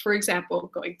who's, for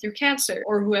example, going through cancer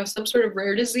or who has some sort of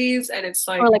rare disease, and it's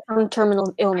like, Or like some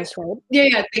terminal illness, right?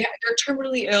 yeah, they're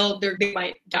terminally ill, they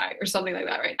might die or something like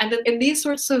that, right? And then in these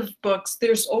sorts of books,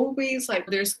 there's always like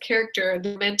there's character,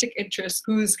 the romantic interest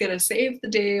who's gonna save the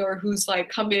day or who's like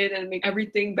come in and make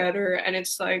everything better, and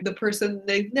it's like the person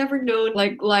they've never known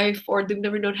like life or they've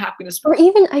never known happiness. Or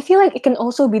even I feel like it can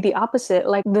also be the opposite.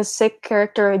 Like the sick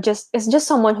character just is just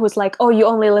someone who's like, oh, you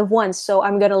only live once, so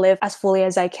I'm gonna live as fully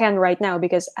as I can right now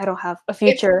because I don't have a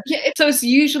future. So it's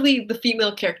usually the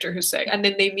female character who's sick, and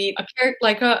then they meet a character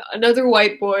like another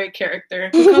white boy character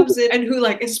who comes in and who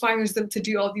like inspires them to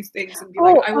do all these things and be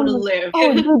like, I want to live.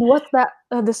 Oh, dude, what's that?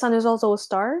 The sun is also a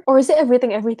star, or is it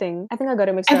everything? Everything? I think I got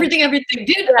it mixed up. Everything, dude.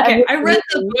 Yeah, Okay, I everything, read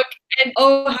the everything. book, and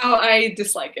oh, how I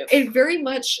dislike it. It very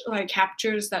much like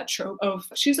captures that trope of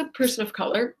she's a person of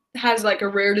color, has like a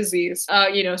rare disease.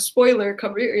 Spoiler,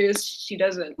 cover your ears. She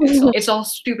doesn't. It's all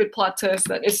stupid plot twist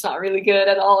that it's not really good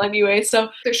at all anyway. So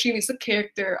she meets a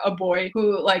character, a boy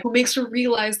who makes her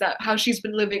realize that how she's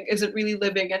been living isn't really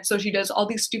living, and so she does all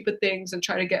these stupid things and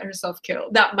try to get herself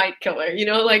killed. That might kill her.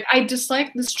 Like I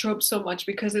dislike this trope so much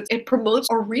because it promotes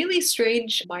a really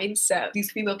strange mindset.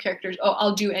 These female characters, oh,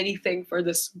 I'll do anything for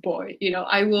this boy.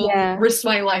 I will risk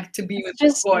my life to be with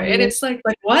this boy, and it's like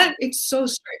what? It's so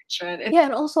strange, man. Yeah,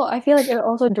 and also I feel like it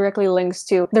also directly links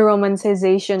to the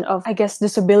romanticization of, I guess,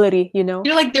 disability,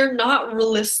 Like they're not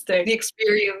realistic. The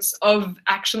experience of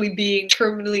actually being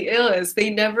terminally ill is they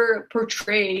never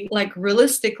portray like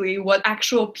realistically what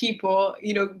actual people,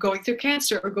 going through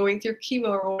cancer or going through chemo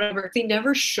or whatever, they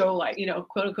never show like,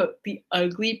 quote unquote, the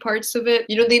ugly parts of it.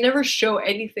 They never show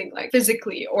anything like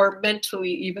physically or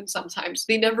mentally, even sometimes.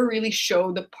 They never really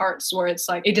show the parts where it's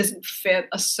like it doesn't fit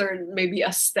a certain maybe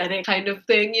aesthetic kind of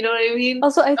thing, you know what I mean?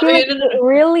 Also, I feel like it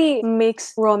really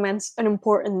makes romance an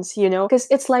importance, because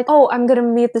it's like, oh, I'm gonna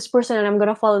meet this person and I'm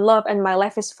gonna fall in love and my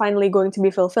life is finally going to be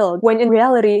fulfilled. When in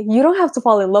reality, you don't have to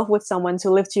fall in love with someone to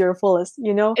live to your fullest,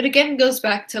 It again goes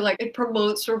back to like it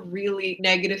promotes for really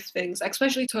negative things,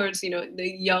 especially towards,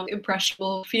 the young,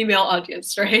 impressionable female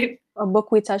audience, right? A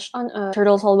book we touched on,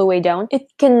 Turtles All the Way Down.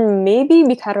 It can maybe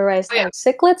be categorized as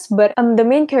Cichlets, but the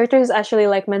main character is actually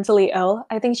like mentally ill.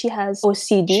 I think she has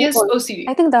OCD. She has OCD.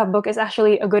 I think that book is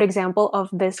actually a good example of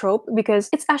this trope because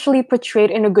it's actually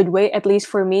portrayed in a good way, at least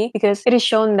for me, because it is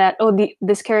shown that,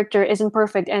 this character isn't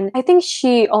perfect. And I think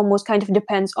she almost kind of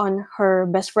depends on her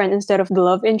best friend instead of the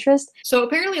love interest. So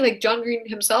apparently like John Green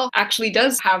himself actually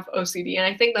does have OCD. And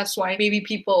I think that's why maybe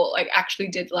people like actually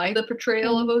did like the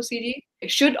portrayal of OCD.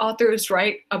 Should authors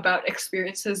write about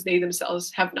experiences they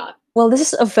themselves have not? Well, this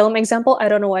is a film example. I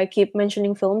don't know why I keep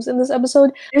mentioning films in this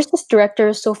episode. There's this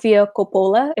director, Sofia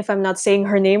Coppola, if I'm not saying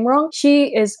her name wrong. She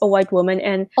is a white woman,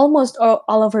 and almost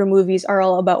all of her movies are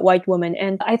all about white women.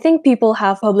 And I think people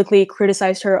have publicly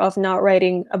criticized her of not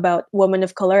writing about women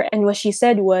of color. And what she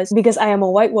said was, because I am a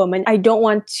white woman, I don't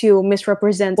want to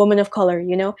misrepresent women of color,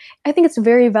 I think it's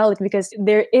very valid because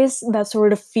there is that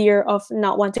sort of fear of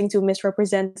not wanting to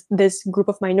misrepresent this group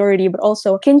of minority, but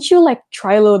also, can't you like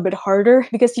try a little bit harder?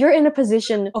 Because you're in a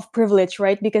position of privilege,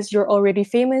 right? Because you're already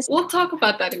famous. We'll talk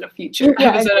about that in a future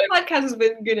episode. The podcast has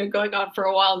been going on for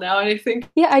a while now, and I think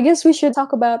I guess we should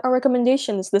talk about our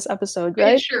recommendations this episode,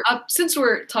 right? Yeah, sure. Since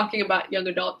we're talking about young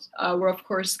adults, we're of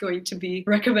course going to be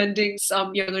recommending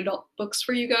some young adult books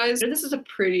for you guys. This is a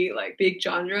pretty like big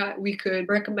genre. We could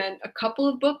recommend a couple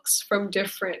of books from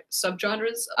different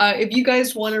subgenres. If you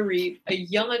guys want to read a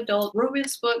young adult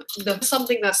romance book,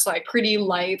 something that's like pretty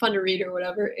light, fun to read or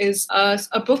whatever, is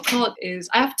a book called is,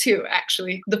 I have two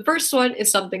actually. The first one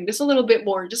is something just a little bit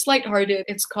more, just lighthearted.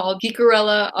 It's called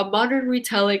Geekerella, a modern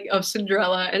retelling of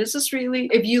Cinderella. And it's just really,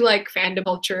 if you like fandom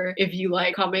culture, if you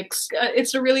like comics,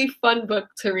 it's a really fun book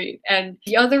to read. And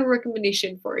the other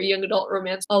recommendation for a young adult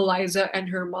romance, Eliza and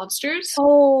Her Monsters.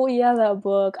 Oh yeah, that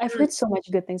book. I've heard so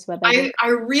much good things about that book. I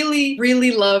really,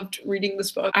 really loved reading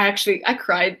this book. I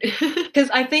cried because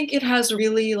I think it has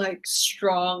really like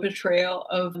strong portrayal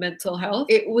of mental health.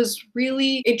 It was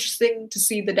really interesting to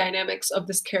see the dynamics of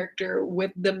this character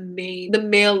with the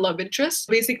male love interest.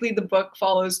 Basically, the book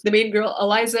follows the main girl,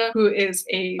 Eliza, who is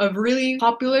a really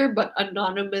popular but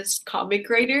anonymous comic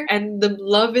writer, and the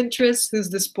love interest, who's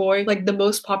this boy, like the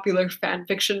most popular fan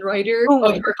fiction writer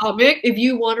of her comic. If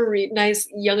you want to read nice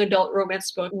young adult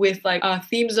romance book with like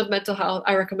themes of mental health,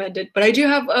 I recommend it. But I do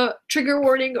have a trigger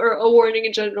warning or a warning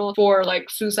in general for like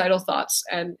suicidal thoughts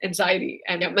and anxiety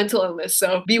and mental illness.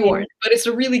 So be warned. But it's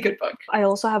a really good book. I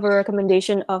also have a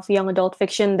recommendation of young adult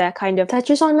fiction that kind of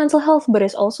touches on mental health but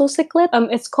is also sicklit.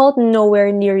 It's called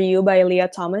Nowhere Near You by Leah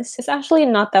Thomas. It's actually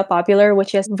not that popular,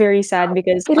 which is very sad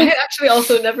because I actually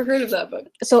also never heard of that book.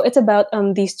 So it's about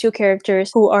these two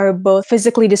characters who are both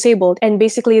physically disabled, and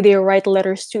basically they write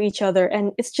letters to each other,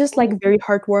 and it's just like very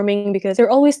heartwarming because they're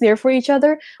always there for each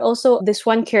other. Also, this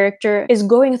one character is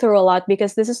going through a lot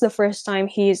because this is the first time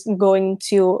he's going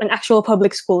to an actual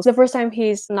public school. It's the first time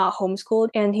he's not homeschooled,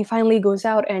 and he finally goes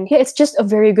out, and yeah, it's just a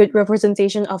very good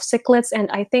representation of sicklets, and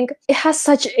I think it has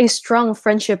such a strong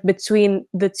friendship between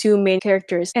the two main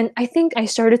characters. And I think I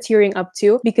started tearing up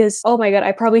too because, oh my god,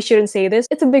 I probably shouldn't say this.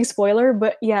 It's a big spoiler,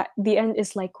 but yeah, the end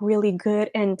is like really good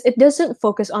and it doesn't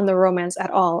focus on the romance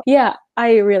at all. Yeah,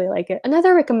 I really like it.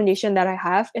 Another recommendation that I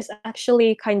have is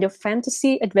actually kind of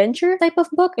fantasy adventure type of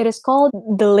book. It is called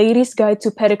The Lady's Guide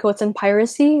to Petticoats and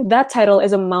Piracy. That title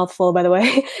is a mouthful, by the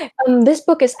way. This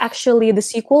book is actually the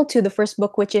sequel to the first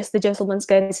book, which is The Gentleman's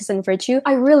Guide to Vice and Virtue.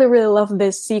 I really, really love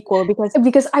this sequel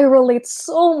because I relate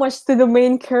so much to the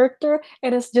main character.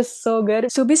 It is just so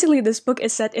good. So basically, this book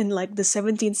is set in like the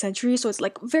 17th century, so it's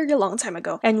like very long time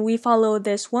ago. And we follow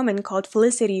this woman called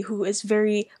Felicity who is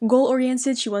very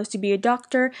goal-oriented. She wants to be a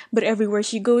doctor, but everywhere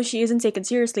she goes, she isn't taken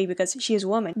seriously because she is a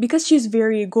woman. Because she's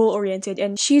very goal-oriented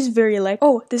and she's very like,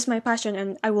 oh, this is my passion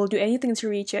and I will do anything to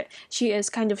reach it. She is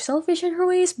kind of selfish in her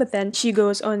ways, but then she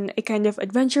goes on a kind of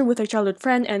adventure with her childhood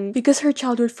friend, and because her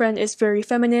childhood friend is very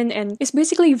feminine and is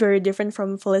basically very different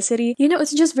from Felicity, you know,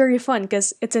 it's just very fun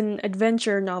because it's an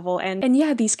adventure novel, and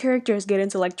yeah, these characters get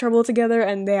into like trouble together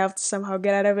and they have to somehow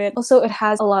get out of it. Also, it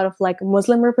has a lot of like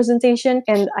Muslim representation,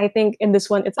 and I think in this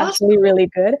one it's actually really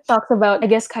good. Talks about, I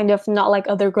guess, kind of not like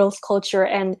other girls culture,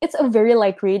 and it's a very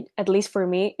light read, at least for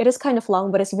me. It is kind of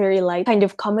long, but it's very light, kind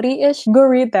of comedy-ish. Go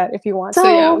read that if you want. So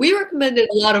yeah, we recommended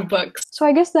a lot of books. So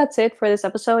I guess that's it for this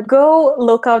episode. Go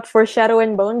look out for Shadow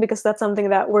and Bone because that's something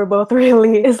that we're both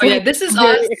really this is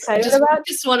very us. excited about. I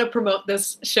just want to promote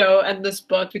this show and this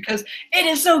book because it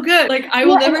is so good. Like I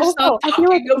will never stop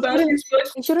talking about this book.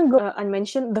 I shouldn't go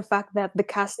unmention the fact that the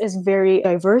cast is very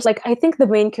diverse. Like I think the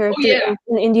main character is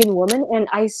an Indian woman, and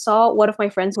I saw one of my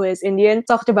friends who is Indian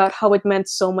talked about how it meant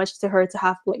so much to her to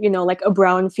have, you know, like a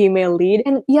brown female lead.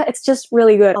 And yeah, it's just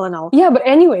really good all in all. Yeah, but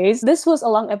anyways, this was a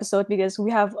long episode because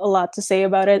we have a lot to say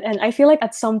about it, and I feel like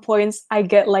at some points I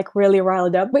get like really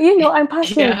riled up. But you know, I'm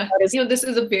passionate about it. You know, this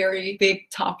is a very big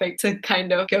topic to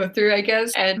kind of go through, I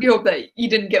guess. And we hope that you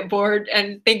didn't get bored.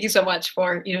 And thank you so much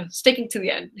for, you know, sticking to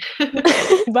the end.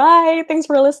 Bye. Thanks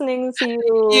for listening. See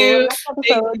you next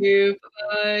episode. Thank you.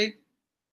 Bye.